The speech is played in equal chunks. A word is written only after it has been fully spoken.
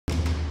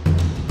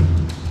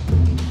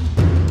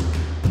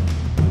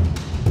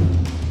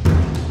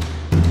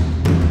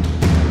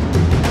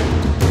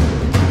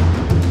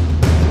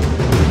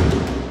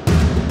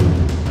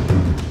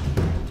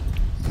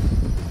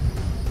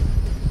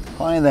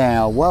Hi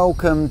there,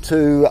 welcome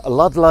to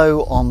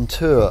Ludlow on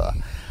tour.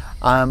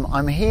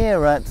 I'm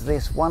here at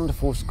this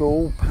wonderful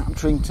school,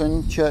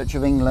 Patrington Church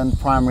of England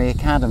Primary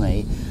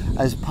Academy,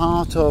 as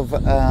part of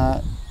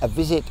a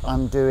visit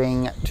I'm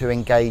doing to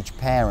engage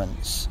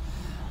parents.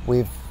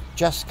 We've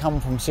just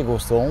come from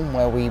Sigglesthorne,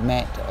 where we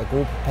met a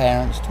group of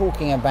parents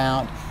talking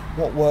about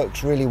what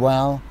works really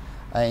well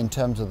in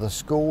terms of the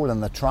school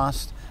and the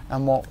trust,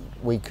 and what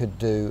we could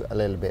do a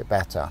little bit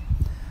better.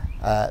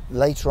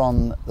 Later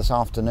on this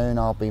afternoon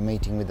I'll be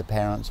meeting with the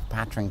parents of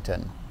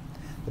Patrington.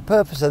 The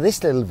purpose of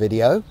this little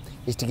video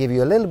is to give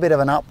you a little bit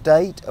of an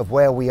update of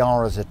where we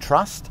are as a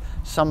trust,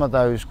 some of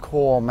those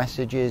core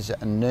messages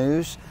and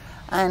news,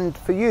 and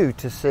for you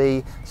to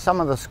see some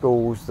of the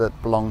schools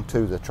that belong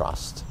to the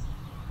trust.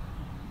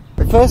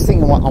 The first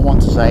thing I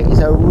want to say is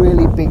a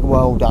really big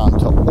well done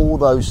to all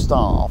those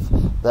staff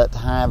that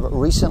have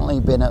recently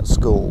been at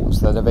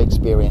schools that have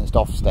experienced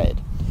Ofsted.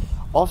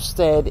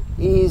 Ofsted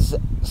is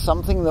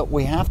something that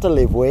we have to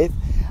live with,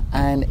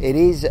 and it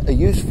is a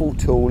useful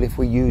tool if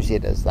we use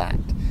it as that,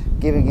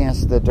 giving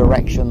us the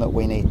direction that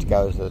we need to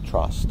go as a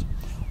trust.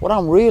 What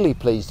I'm really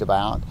pleased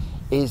about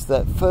is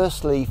that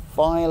firstly,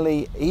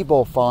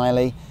 Ebor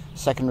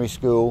Secondary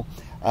School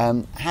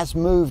has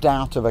moved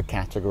out of a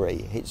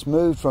category. It's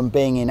moved from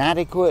being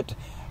inadequate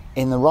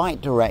in the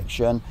right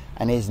direction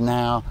and is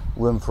now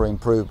room for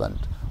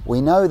improvement.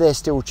 We know there's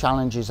still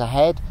challenges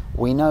ahead.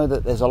 We know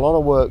that there's a lot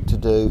of work to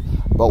do,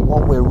 but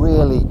what we're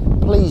really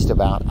pleased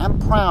about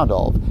and proud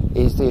of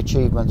is the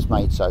achievements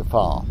made so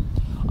far.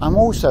 I'm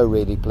also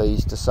really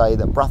pleased to say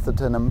that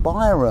Brotherton and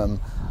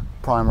Byram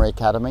Primary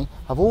Academy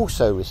have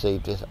also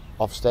received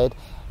Ofsted.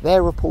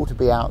 Their report will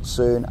be out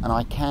soon, and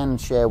I can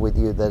share with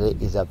you that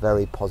it is a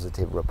very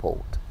positive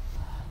report.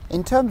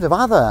 In terms of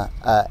other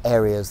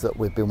areas that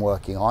we've been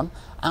working on,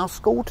 our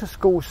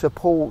school-to-school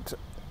support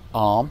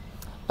arm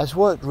has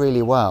worked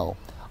really well.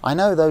 I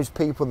know those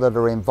people that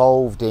are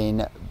involved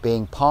in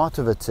being part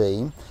of a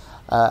team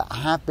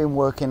have been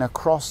working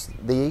across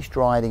the East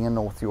Riding and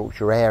North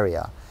Yorkshire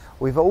area.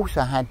 We've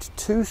also had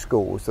two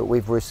schools that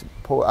we've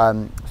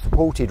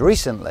supported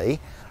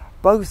recently,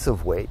 both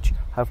of which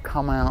have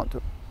come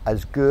out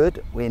as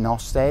good in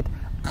Ofsted,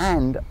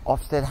 and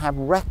Ofsted have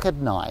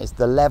recognised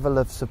the level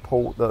of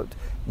support that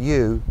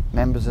you,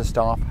 members of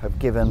staff, have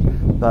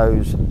given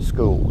those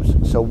schools.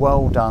 So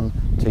well done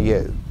to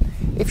you.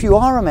 If you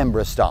are a member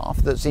of staff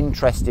that's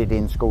interested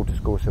in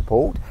school-to-school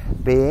support,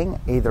 being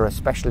either a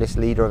specialist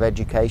leader of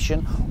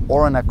education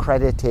or an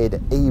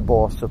accredited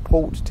Ebor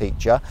support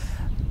teacher,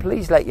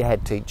 please let your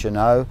head teacher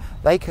know.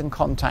 They can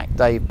contact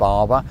Dave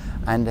Barber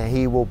and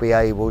he will be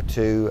able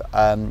to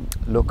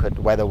look at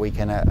whether we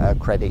can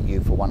accredit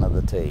you for one of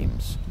the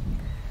teams.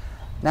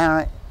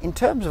 Now, in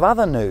terms of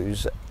other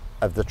news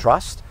of the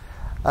trust,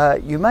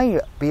 you may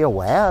be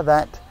aware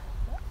that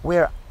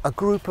we're a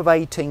group of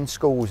 18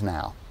 schools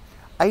now.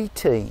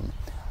 18,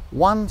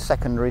 one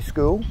secondary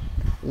school,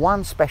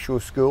 one special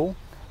school,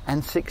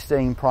 and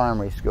 16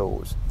 primary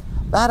schools.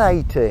 That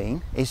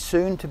 18 is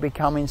soon to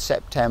become, in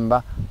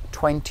September,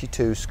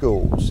 22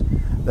 schools.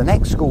 The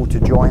next school to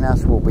join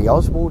us will be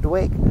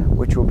Oswaldwick,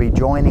 which will be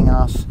joining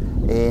us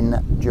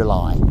in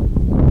July.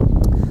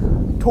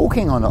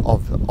 Talking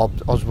of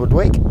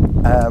Oswaldwick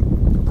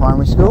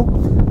Primary School,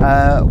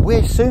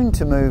 we're soon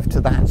to move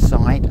to that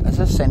site as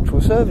a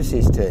central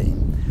services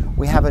team.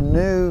 We have a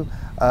new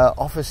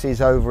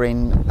offices over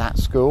in that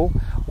school,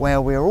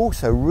 where we're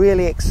also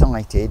really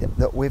excited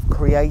that we've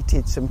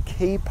created some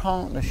key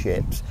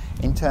partnerships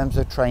in terms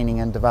of training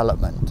and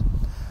development.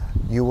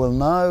 You will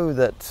know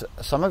that,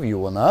 some of you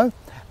will know,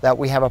 that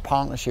we have a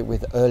partnership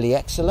with Early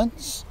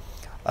Excellence,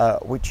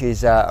 which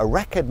is a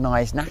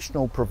recognised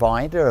national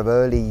provider of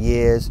early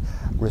years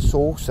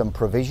resource and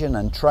provision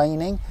and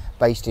training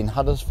based in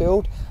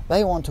Huddersfield.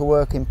 They want to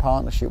work in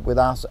partnership with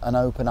us and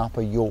open up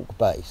a York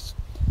base.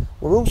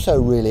 We're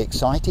also really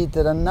excited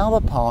that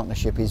another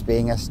partnership is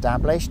being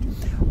established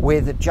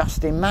with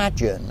Just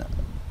Imagine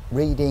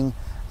Reading,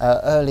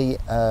 Early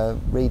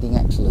Reading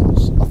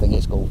Excellence, I think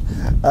it's called.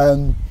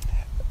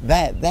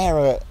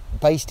 They're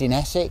based in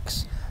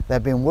Essex.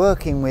 They've been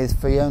working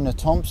with Fiona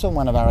Thompson,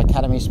 one of our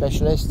academy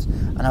specialists,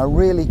 and are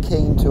really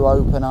keen to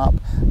open up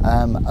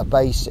a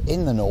base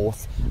in the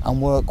north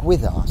and work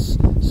with us.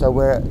 So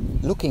we're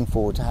looking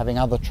forward to having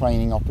other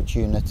training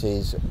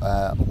opportunities,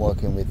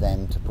 working with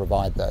them to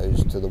provide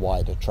those to the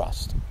wider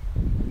trust.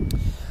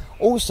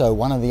 Also,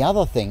 one of the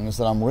other things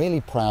that I'm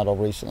really proud of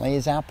recently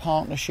is our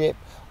partnership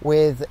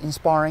with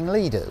Inspiring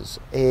Leaders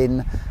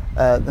in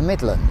the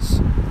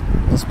Midlands.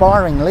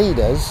 Inspiring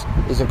Leaders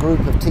is a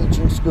group of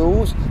teaching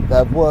schools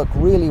that have worked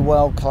really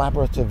well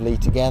collaboratively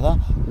together.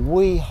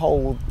 We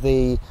are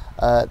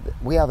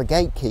the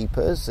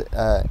gatekeepers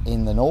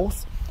in the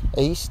north,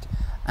 east,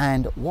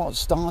 and what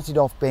started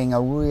off being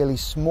a really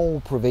small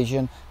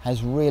provision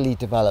has really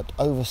developed.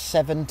 Over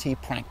 70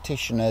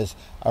 practitioners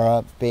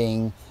are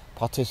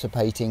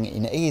participating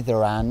in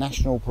either our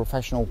National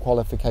Professional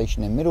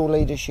Qualification in Middle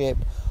Leadership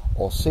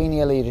or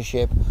Senior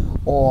Leadership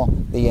or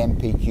the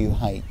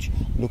MPQH,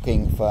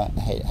 looking for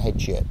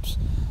headships.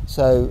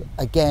 So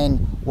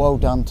again, well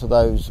done to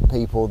those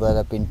people that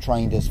have been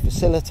trained as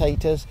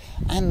facilitators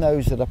and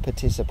those that are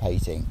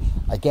participating.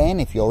 Again,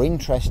 if you're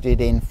interested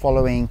in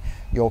following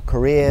your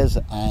careers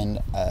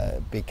and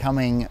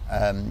becoming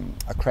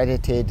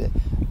accredited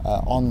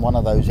on one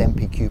of those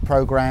MPQ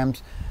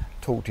programs,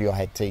 talk to your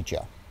head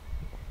teacher.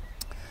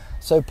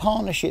 So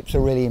partnerships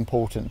are really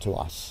important to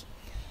us.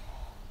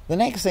 The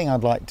next thing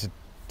I'd like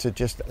to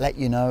just let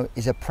you know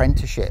is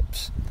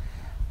apprenticeships.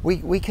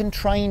 We can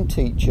train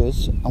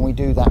teachers, and we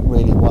do that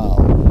really well.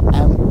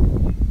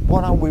 And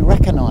what we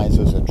recognise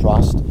as a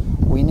trust,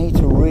 we need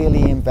to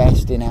really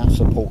invest in our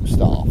support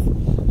staff.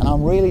 And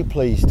I'm really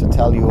pleased to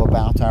tell you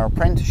about our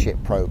apprenticeship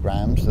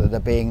programs that are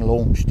being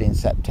launched in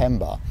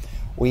September.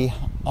 We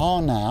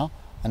are now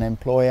an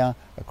employer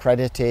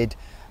accredited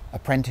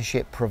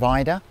apprenticeship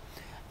provider,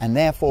 and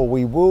therefore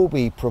we will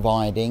be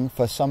providing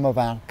for some of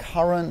our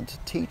current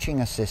teaching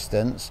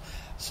assistants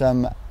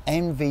some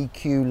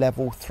NVQ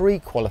level 3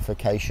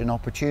 qualification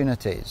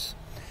opportunities.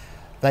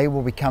 They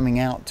will be coming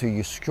out to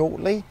you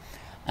shortly,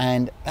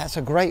 and that's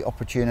a great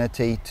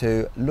opportunity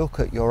to look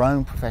at your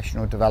own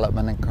professional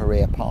development and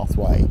career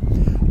pathway.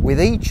 With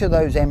each of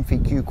those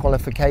NVQ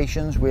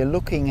qualifications, we're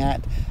looking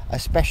at a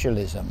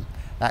specialism.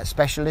 That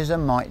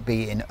specialism might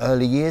be in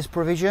early years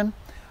provision,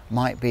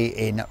 might be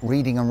in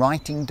reading and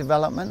writing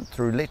development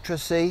through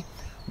literacy,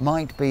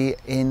 might be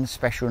in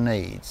special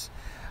needs.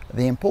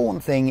 The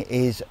important thing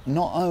is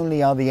not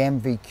only are the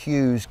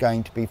MVQs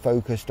going to be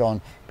focused on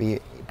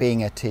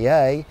being a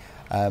TA,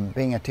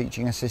 being a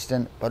teaching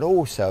assistant, but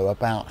also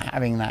about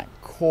having that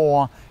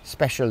core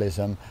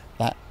specialism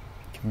that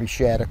can be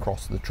shared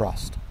across the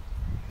trust.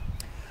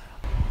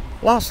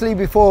 Lastly,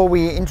 before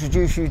we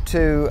introduce you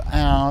to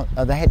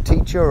the head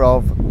teacher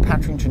of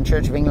Patrington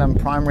Church of England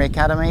Primary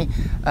Academy,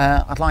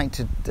 I'd like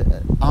to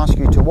ask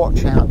you to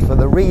watch out for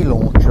the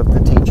relaunch of the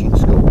teaching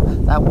school.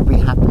 That will be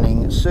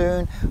happening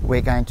soon.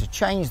 We're going to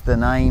change the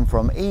name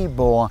from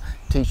Ebor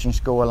Teaching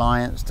School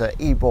Alliance to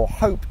Ebor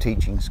Hope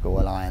Teaching School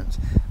Alliance.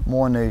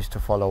 More news to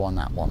follow on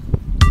that one.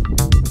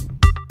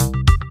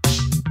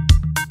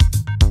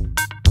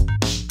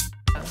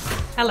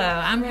 Hello,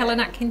 I'm Helen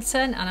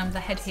Atkinson and I'm the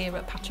head here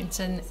at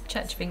Patrington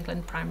Church of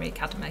England Primary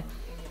Academy.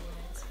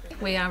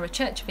 We are a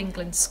Church of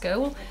England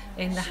school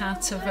in the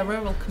heart of a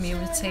rural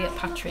community at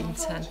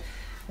Patrington.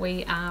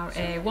 We are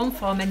a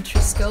one-form entry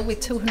school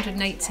with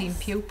 218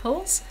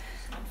 pupils,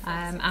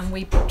 and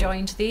we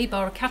joined the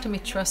Ebor Academy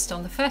Trust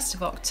on the 1st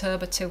of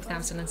October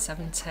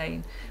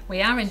 2017.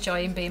 We are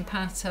enjoying being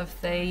part of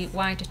the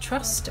wider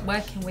trust,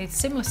 working with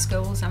similar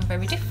schools and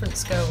very different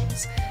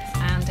schools,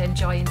 and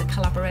enjoying the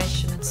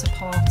collaboration and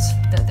support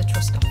that the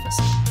trust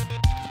offers.